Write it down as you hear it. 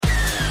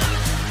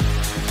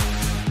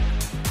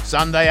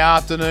Sunday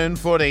afternoon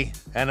footy,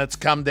 and it's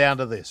come down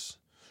to this.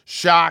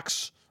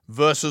 Sharks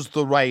versus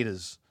the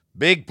Raiders.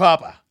 Big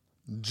Papa,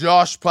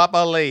 Josh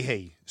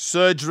Papali'i,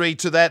 surgery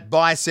to that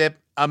bicep,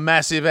 a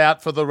massive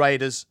out for the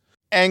Raiders.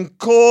 And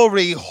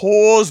Corey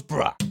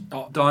Horsburgh.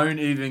 Oh, don't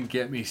even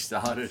get me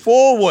started.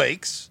 4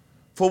 weeks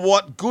for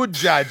what good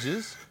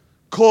judges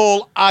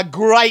call a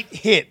great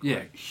hit.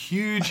 Yeah,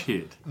 huge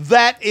hit.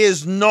 That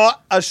is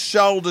not a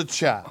shoulder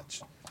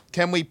charge.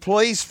 Can we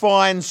please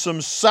find some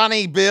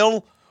Sonny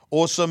Bill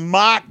or some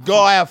Mark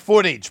Geyer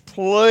footage?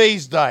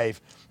 Please,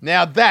 Dave.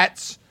 Now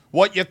that's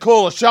what you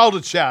call a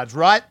shoulder charge,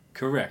 right?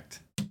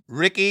 Correct.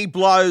 Ricky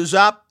blows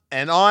up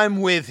and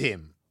I'm with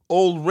him.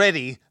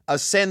 Already a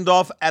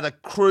send-off at a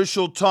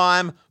crucial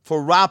time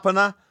for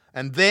Rapana,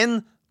 and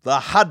then the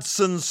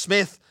Hudson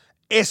Smith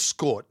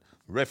escort.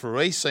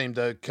 Referee seemed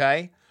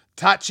okay.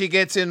 Touchy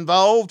gets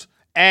involved,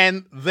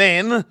 and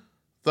then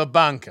the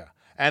bunker.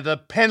 And a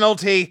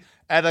penalty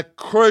at a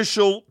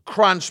crucial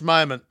crunch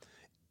moment.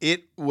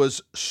 It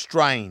was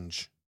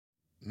strange.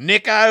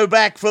 Nico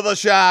back for the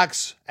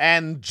Sharks,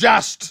 and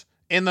just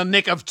in the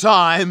nick of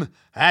time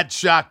at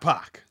Shark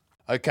Park.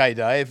 Okay,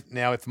 Dave,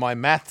 now if my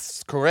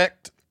math's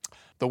correct,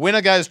 the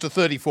winner goes to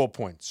 34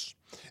 points.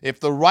 If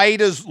the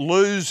Raiders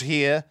lose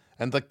here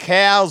and the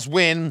Cows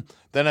win,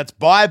 then it's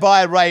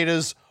bye-bye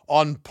Raiders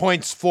on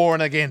points for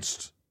and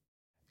against.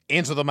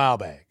 Into the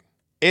mailbag.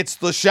 It's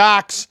the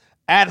Sharks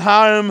at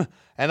home,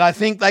 and I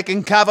think they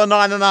can cover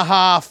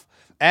 9.5,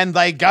 and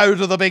they go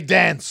to the big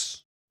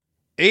dance.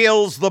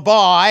 Eels the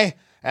bye,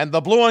 and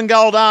the Blue and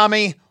Gold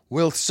Army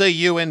will see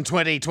you in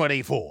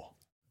 2024.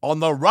 On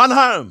the run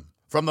home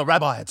from the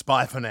Rabbi, it's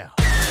bye for now.